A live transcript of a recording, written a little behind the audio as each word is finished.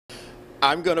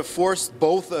I'm going to force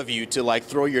both of you to like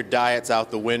throw your diets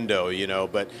out the window, you know,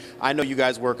 but I know you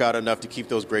guys work out enough to keep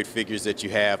those great figures that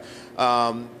you have.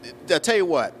 I'll tell you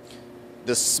what,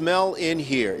 the smell in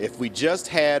here, if we just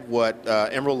had what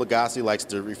Emerald Lagasse likes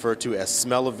to refer to as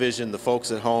smell-o-vision, the folks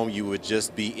at home, you would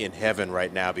just be in heaven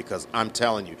right now, because I'm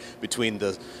telling you, between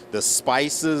the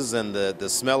spices and the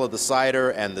smell of the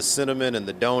cider and the cinnamon and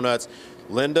the donuts,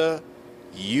 Linda,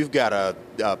 you've got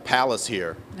a palace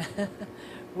here.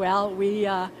 Well, we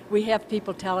have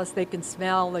people tell us they can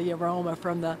smell the aroma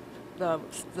from the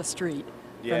street,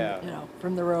 Yeah.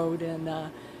 from the road,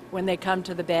 and when they come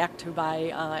to the back to buy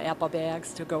apple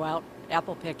bags to go out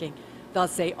apple picking, they'll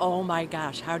say, "Oh my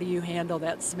gosh, how do you handle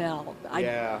that smell?"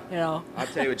 Yeah. I'll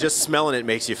tell you, just smelling it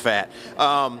makes you fat.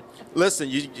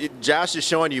 Listen, Josh is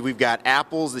showing you we've got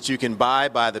apples that you can buy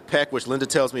by the peck, which Linda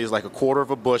tells me is like 1/4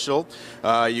 of a bushel.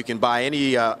 You can buy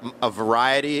any a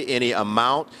variety, any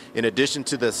amount, in addition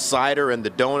to the cider and the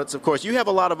donuts. Of course, you have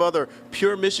a lot of other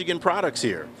pure Michigan products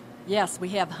here. Yes, we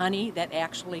have honey that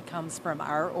actually comes from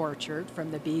our orchard,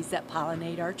 from the bees that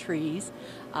pollinate our trees.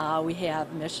 We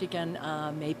have Michigan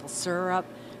maple syrup.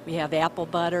 We have apple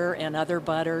butter and other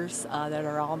butters that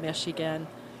are all Michigan.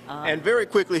 And very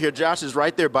quickly here, Josh is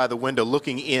right there by the window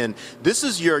looking in. This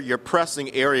is your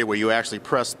pressing area where you actually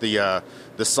press the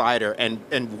cider,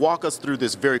 and walk us through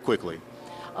this very quickly.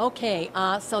 Okay,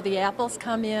 so the apples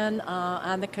come in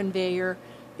on the conveyor.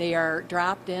 They are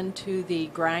dropped into the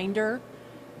grinder.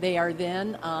 They are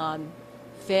then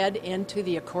fed into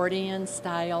the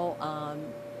accordion-style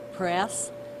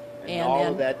press. And all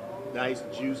of that nice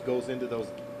juice goes into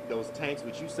those tanks,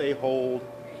 which you say hold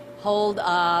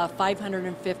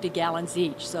 550 gallons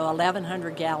each, so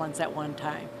 1,100 gallons at one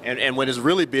time. And when it's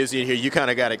really busy in here, you kind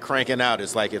of got it cranking out.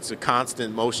 It's like it's a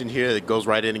constant motion here that goes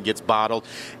right in and gets bottled.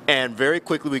 And very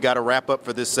quickly, we got to wrap up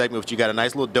for this segment, but you got a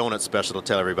nice little donut special to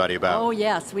tell everybody about. Oh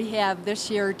yes, we have this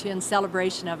year, in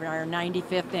celebration of our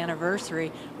 95th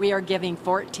anniversary, we are giving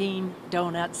 14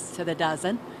 donuts to the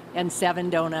dozen and 7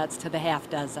 donuts to the half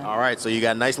dozen. All right, so you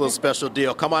got a nice little special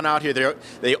deal. Come on out here.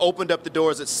 They opened up the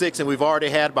doors at 6, and we've already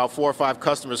had about 4 or 5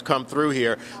 customers come through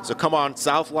here. So come on,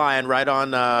 South Lyon, right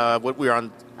on what we're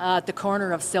on. At the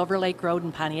corner of Silver Lake Road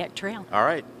and Pontiac Trail. All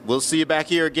right, we'll see you back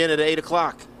here again at 8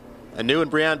 o'clock. Anu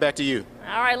and Breanne, back to you.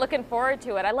 All right, looking forward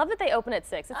to it. I love that they open at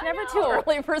 6. It's never too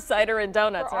early for cider and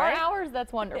donuts, for right? our hours,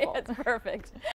 that's wonderful. It's perfect.